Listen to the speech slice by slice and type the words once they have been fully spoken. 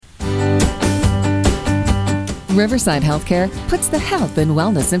Riverside Healthcare puts the health and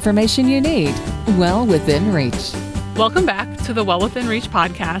wellness information you need well within reach. Welcome back to the Well Within Reach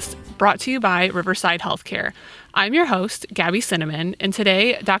podcast, brought to you by Riverside Healthcare. I'm your host, Gabby Cinnamon, and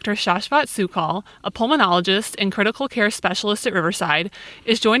today, Dr. Shashvat Sukal, a pulmonologist and critical care specialist at Riverside,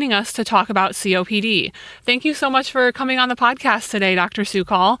 is joining us to talk about COPD. Thank you so much for coming on the podcast today, Dr.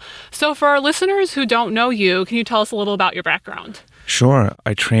 Sukal. So for our listeners who don't know you, can you tell us a little about your background? Sure.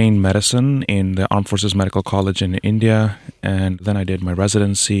 I trained medicine in the Armed Forces Medical College in India, and then I did my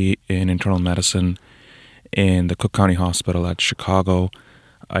residency in internal medicine in the Cook County Hospital at Chicago.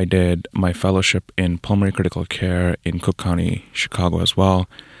 I did my fellowship in pulmonary critical care in Cook County, Chicago as well.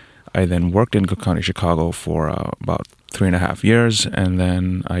 I then worked in Cook County, Chicago for about 3.5 years, and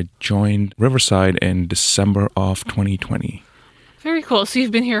then I joined Riverside in December of 2020. Very cool. So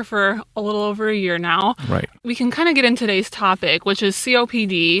you've been here for a little over a year now. Right. We can kind of get into today's topic, which is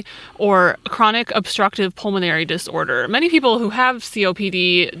COPD, or chronic obstructive pulmonary disorder. Many people who have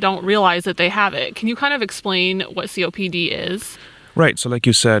COPD don't realize that they have it. Can you kind of explain what COPD is? Right. So like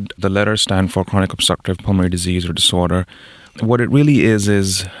you said, the letters stand for chronic obstructive pulmonary disease or disorder. What it really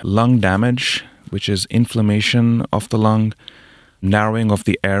is lung damage, which is inflammation of the lung, narrowing of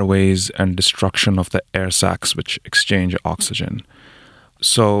the airways, and destruction of the air sacs, which exchange oxygen.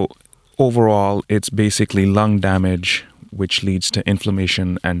 So overall, it's basically lung damage, which leads to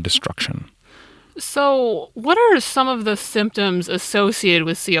inflammation and destruction. So what are some of the symptoms associated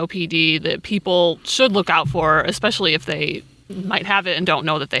with COPD that people should look out for, especially if they might have it and don't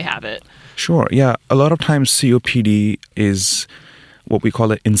know that they have it? Sure. Yeah. A lot of times COPD is what we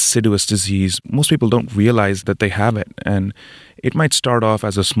call an insidious disease. Most people don't realize that they have it. And it might start off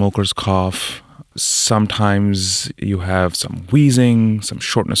as a smoker's cough. Sometimes you have some wheezing, some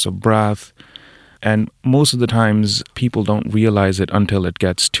shortness of breath. And most of the times people don't realize it until it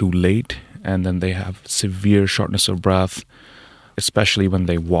gets too late. And then they have severe shortness of breath, especially when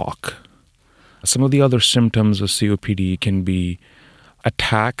they walk. Some of the other symptoms of COPD can be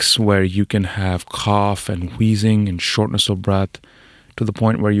attacks where you can have cough and wheezing and shortness of breath to the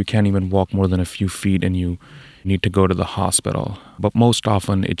point where you can't even walk more than a few feet and you need to go to the hospital. But most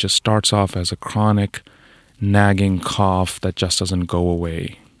often it just starts off as a chronic, nagging cough that just doesn't go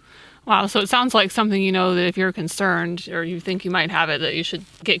away. Wow, so it sounds like something that if you're concerned or you think you might have it, that you should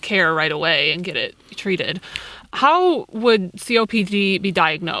get care right away and get it treated. How would COPD be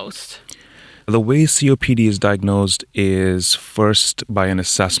diagnosed? The way COPD is diagnosed is first by an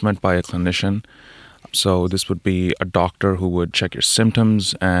assessment by a clinician. So this would be a doctor who would check your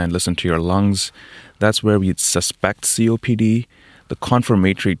symptoms and listen to your lungs. That's where we'd suspect COPD. The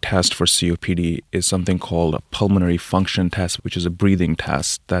confirmatory test for COPD is something called a pulmonary function test, which is a breathing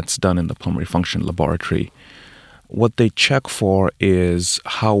test that's done in the pulmonary function laboratory. What they check for is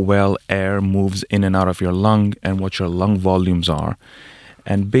how well air moves in and out of your lung and what your lung volumes are.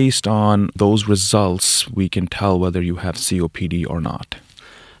 And based on those results, we can tell whether you have COPD or not.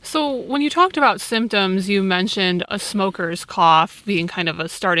 So when you talked about symptoms, you mentioned a smoker's cough being kind of a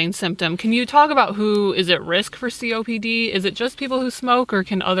starting symptom. Can you talk about who is at risk for COPD? Is it just people who smoke, or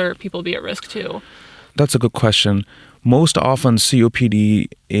can other people be at risk too? That's a good question. Most often, COPD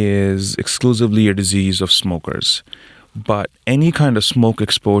is exclusively a disease of smokers. But any kind of smoke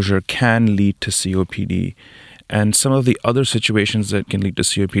exposure can lead to COPD. And some of the other situations that can lead to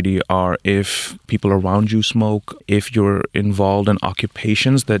COPD are if people around you smoke, if you're involved in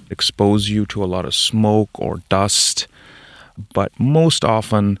occupations that expose you to a lot of smoke or dust. But most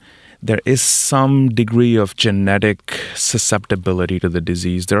often, there is some degree of genetic susceptibility to the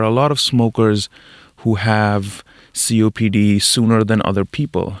disease. There are a lot of smokers who have COPD sooner than other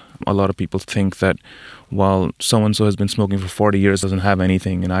people. A lot of people think that, well, so-and-so has been smoking for 40 years, doesn't have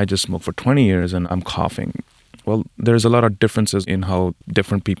anything, and I just smoked for 20 years and I'm coughing. Well, there's a lot of differences in how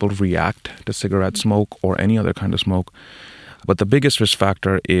different people react to cigarette smoke or any other kind of smoke. But the biggest risk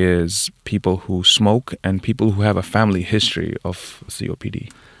factor is people who smoke and people who have a family history of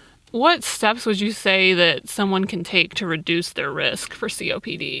COPD. What steps would you say that someone can take to reduce their risk for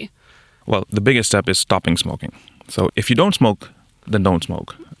COPD? Well, the biggest step is stopping smoking. So if you don't smoke, then don't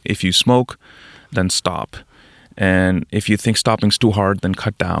smoke. If you smoke, then stop. And if you think stopping's too hard, then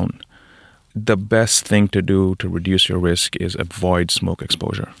cut down. The best thing to do to reduce your risk is avoid smoke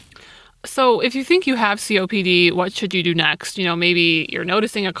exposure. So if you think you have COPD, what should you do next? Maybe you're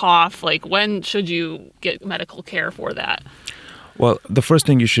noticing a cough. When should you get medical care for that? Well, the first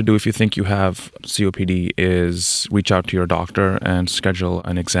thing you should do if you think you have COPD is reach out to your doctor and schedule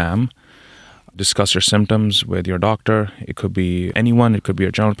an exam. Discuss your symptoms with your doctor. It could be anyone. It could be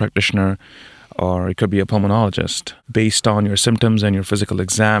a general practitioner. or it could be a pulmonologist. Based on your symptoms and your physical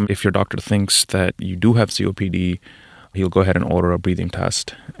exam, if your doctor thinks that you do have COPD, he'll go ahead and order a breathing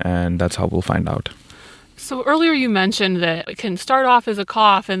test, and that's how we'll find out. So earlier you mentioned that it can start off as a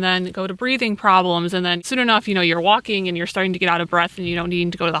cough and then go to breathing problems, and then soon enough, you're walking and you're starting to get out of breath and you don't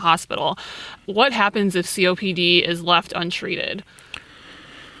need to go to the hospital. What happens if COPD is left untreated?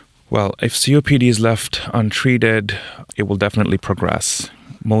 Well, if COPD is left untreated, it will definitely progress.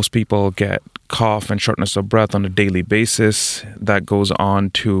 Most people get cough and shortness of breath on a daily basis. That goes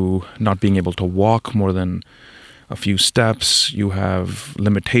on to not being able to walk more than a few steps. You have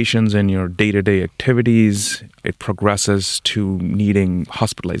limitations in your day-to-day activities. It progresses to needing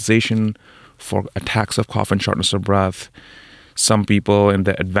hospitalization for attacks of cough and shortness of breath. Some people in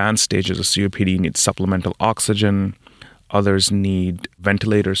the advanced stages of COPD need supplemental oxygen. Others need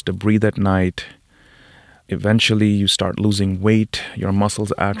ventilators to breathe at night. Eventually, you start losing weight, your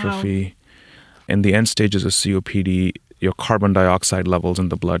muscles atrophy. Wow. In the end stages of COPD, your carbon dioxide levels in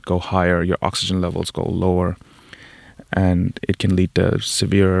the blood go higher, your oxygen levels go lower, and it can lead to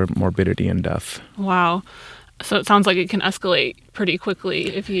severe morbidity and death. Wow. So it sounds like it can escalate pretty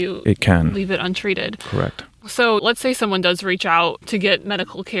quickly if you leave it untreated. Correct. So let's say someone does reach out to get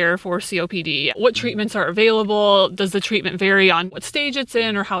medical care for COPD. What treatments are available? Does the treatment vary on what stage it's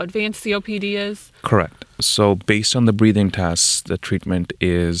in or how advanced COPD is? Correct. So based on the breathing tests, the treatment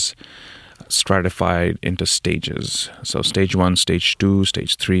is stratified into stages. So stage 1, stage 2,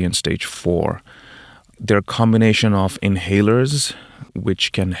 stage 3, and stage 4. They're a combination of inhalers,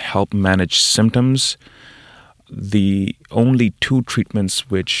 which can help manage symptoms. The only two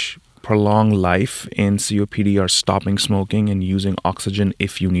treatments which prolong life in COPD are stopping smoking and using oxygen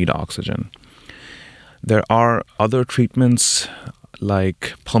if you need oxygen. There are other treatments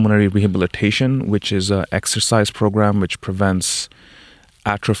like pulmonary rehabilitation, which is an exercise program which prevents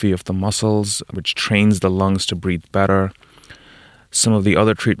atrophy of the muscles, which trains the lungs to breathe better. Some of the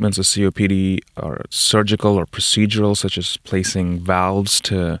other treatments of COPD are surgical or procedural, such as placing valves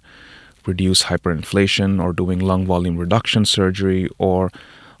to reduce hyperinflation or doing lung volume reduction surgery or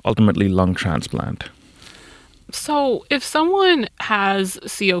ultimately lung transplant. So if someone has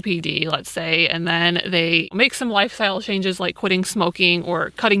COPD, let's say, and then they make some lifestyle changes like quitting smoking or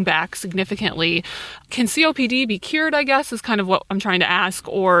cutting back significantly, can COPD be cured, I guess, is kind of what I'm trying to ask?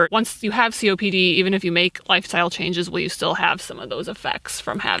 Or once you have COPD, even if you make lifestyle changes, will you still have some of those effects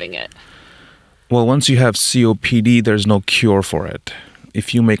from having it? Well, once you have COPD, there's no cure for it.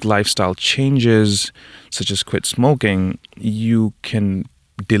 If you make lifestyle changes, such as quit smoking, you can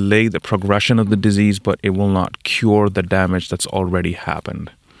delay the progression of the disease, but it will not cure the damage that's already happened.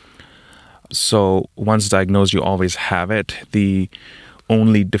 So once diagnosed, you always have it. The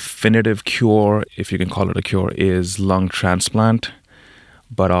only definitive cure, if you can call it a cure, is lung transplant.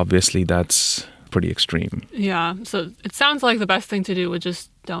 But obviously that's pretty extreme. Yeah. So it sounds like the best thing to do would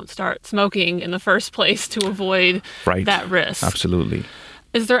just don't start smoking in the first place to avoid that risk. Absolutely.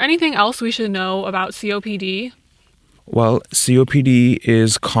 Is there anything else we should know about COPD? Well, COPD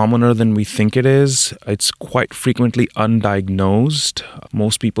is commoner than we think it is. It's quite frequently undiagnosed.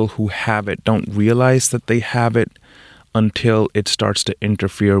 Most people who have it don't realize that they have it until it starts to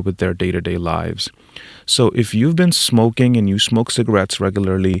interfere with their day-to-day lives. So if you've been smoking and you smoke cigarettes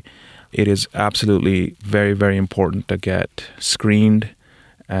regularly, it is absolutely very, very important to get screened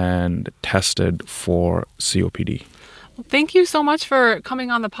and tested for COPD. Thank you so much for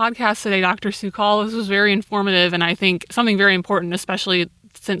coming on the podcast today, Dr. Sukal. This was very informative and I think something very important, especially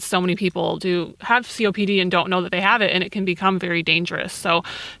since so many people do have COPD and don't know that they have it, and it can become very dangerous. So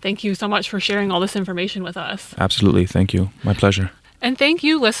thank you so much for sharing all this information with us. Absolutely. Thank you. My pleasure. And thank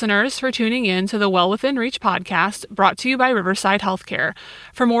you, listeners, for tuning in to the Well Within Reach podcast brought to you by Riverside Healthcare.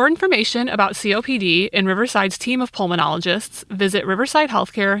 For more information about COPD and Riverside's team of pulmonologists, visit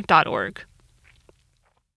riversidehealthcare.org.